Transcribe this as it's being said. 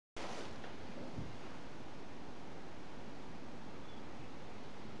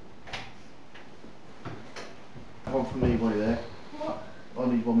for me while you're there. What? I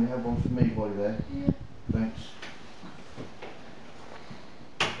need one, we have one for me while you're there. Yeah. Thanks.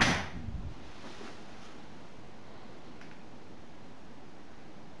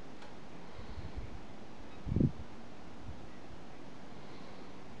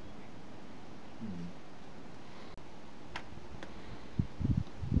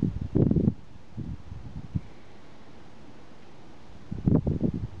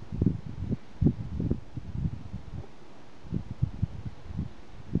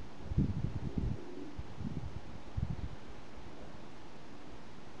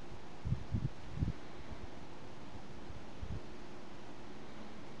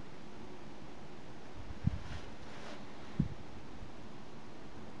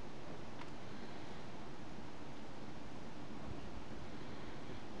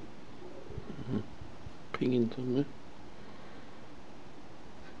 Pinging somewhere.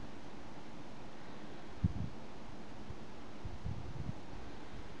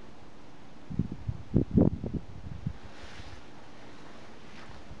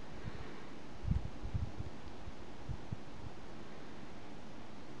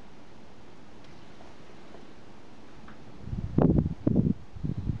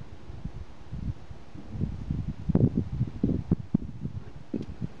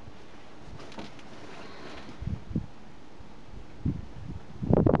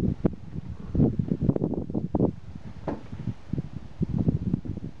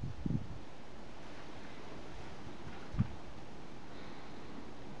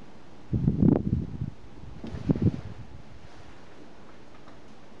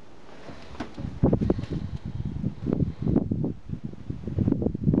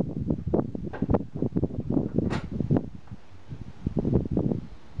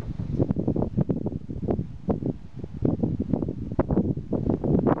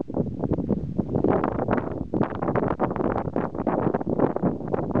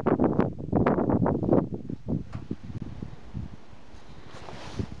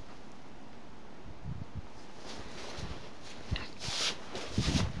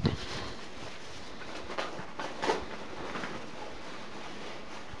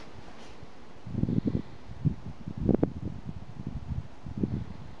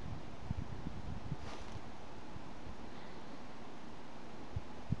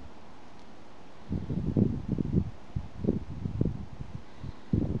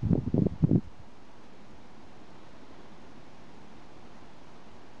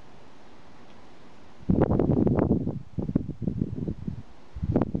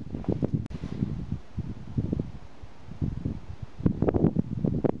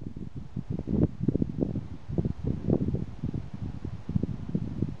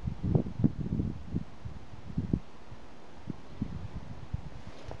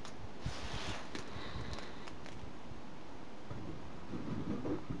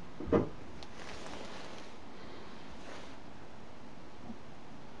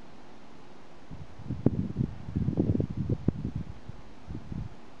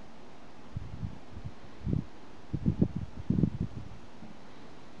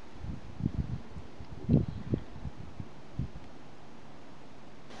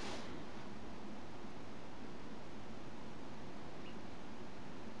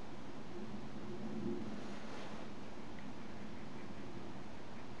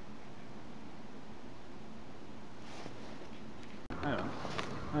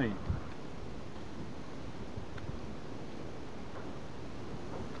 Hey.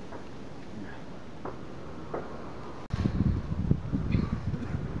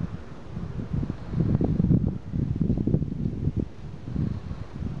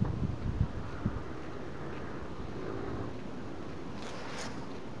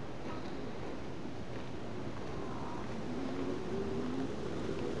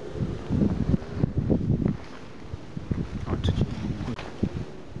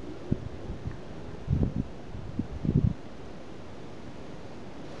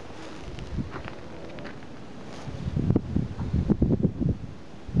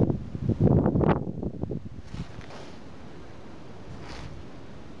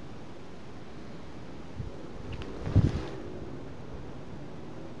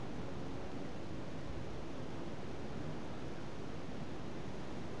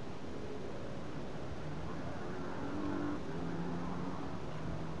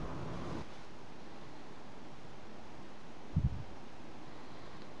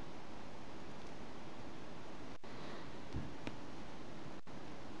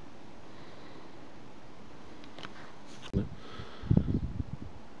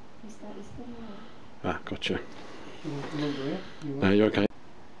 Ah, gotcha. You want to come over here? No, you're okay.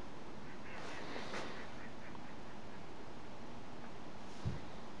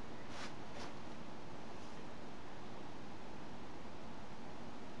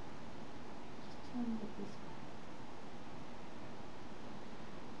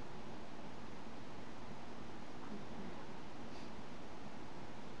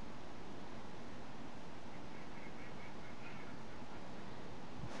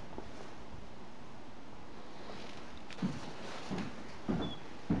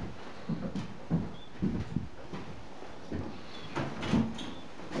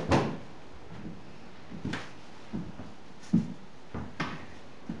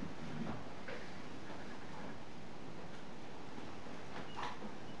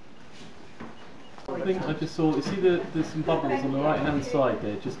 something I just saw. You see there's some bubbles on the right hand side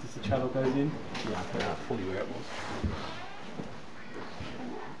there, just as the channel goes in? Yeah, I think that's fully where it was.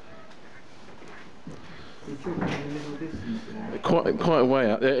 Quite a way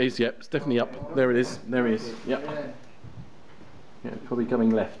out. There it is, yep, it's definitely up. There it is, there it is, yep. Yeah, probably coming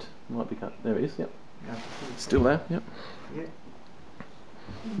left. Might be cut. There it is, yep. Still there, yep.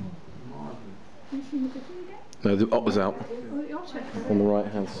 No, the otter's out. On the right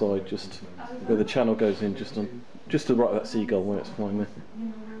hand side, just where the channel goes in, just to the right of that seagull where it's flying there.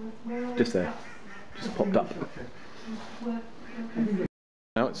 Just there. Just popped up.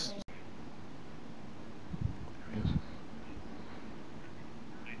 Now it's...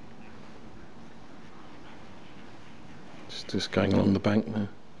 Just going along the bank there.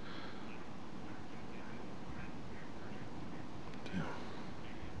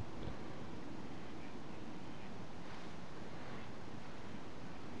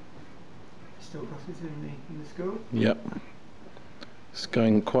 Still got it in the scope? Yep. It's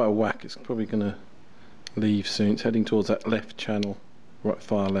going quite a whack. It's probably going to leave soon. It's heading towards that left channel, right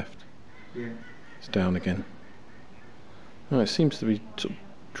far left. Yeah. It's down again. Oh, it seems to be sort of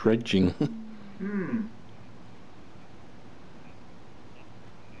dredging.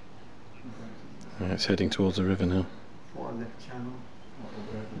 Yeah, it's heading towards the river now. Far left channel.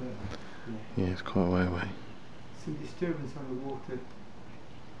 Yeah, it's quite a way away. Some disturbance on the water.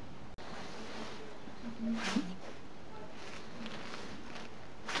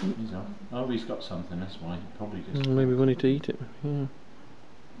 He's not. Oh, he's got something, that's why. Probably just... Maybe we need to eat it. Yeah.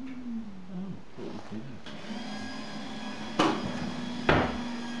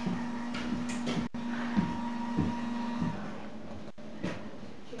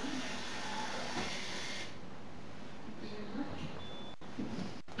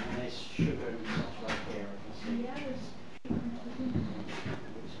 There's sugar and such like here, I can see.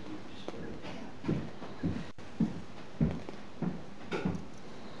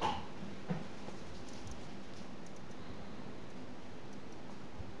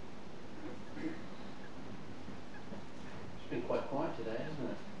 It's been quite quiet today, hasn't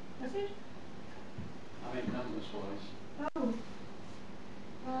it? Has it? I mean, numbers wise. Oh.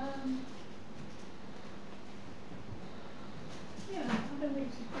 Yeah, I don't think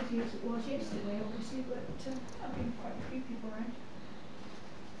it's as busy as it was yesterday, obviously, but I've been quite a few people around.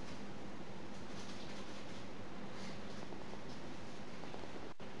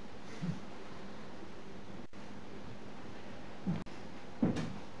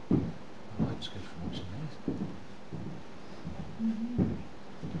 Oh, that's good for watching these.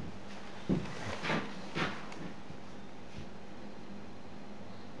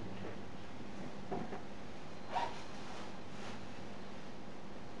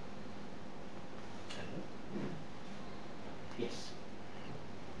 Yes.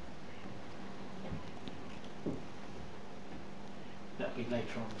 That'll be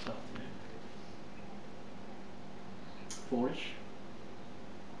later on this afternoon. 4-ish.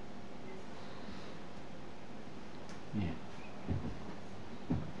 Yeah.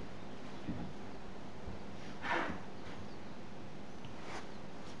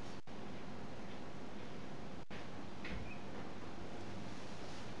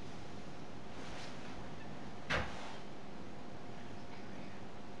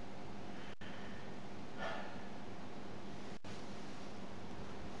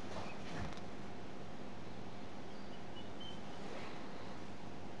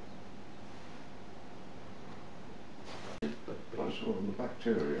 Sort of the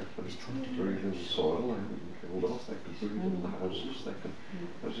bacteria that breathe in the soil, they can kill off, they can breathe in the houses, they can,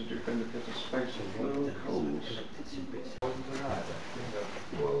 as you kind of get a space of low coals.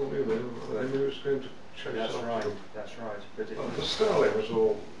 Well, you know, they knew it was going to chase That's off right, them. that's right. But it, The starling was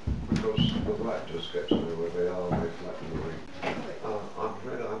all because the blackers get to know where they are, they flatten the wing. I'm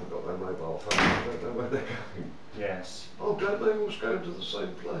afraid I haven't got their mobile phone, I don't know where they're going. yes. Oh, don't they always go to the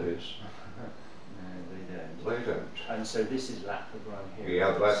same place? No, they don't. They don't. And so this is lacquer grown here.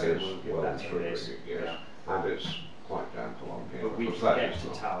 Yeah, that so is we'll give well that and to truly, this. yes. Yeah. And it's quite damp along here. But we because can that get is to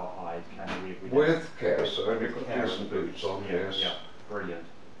not. tower hide, can we? With care, so With you've got care decent and boots on, yeah, yes. Yeah, brilliant.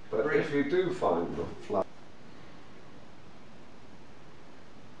 But Brilliant. if you do find the flood,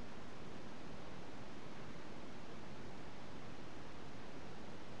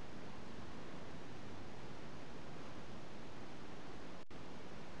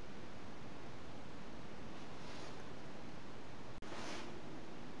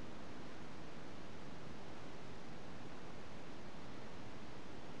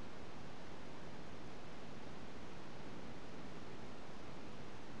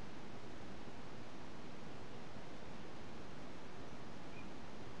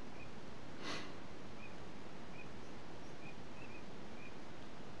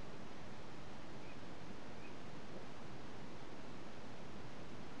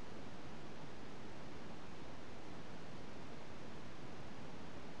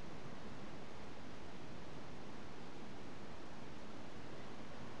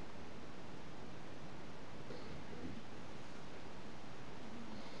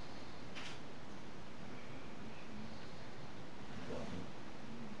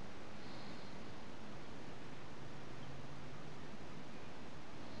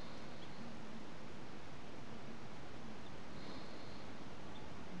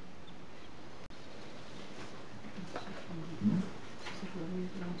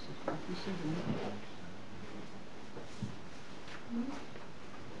 Quite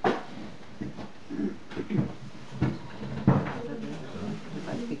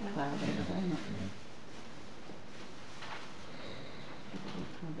a big cloud over there, isn't it?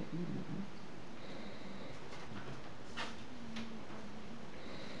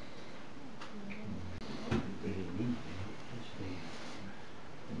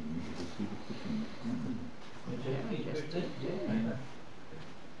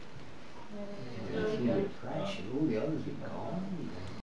 All the others have gone.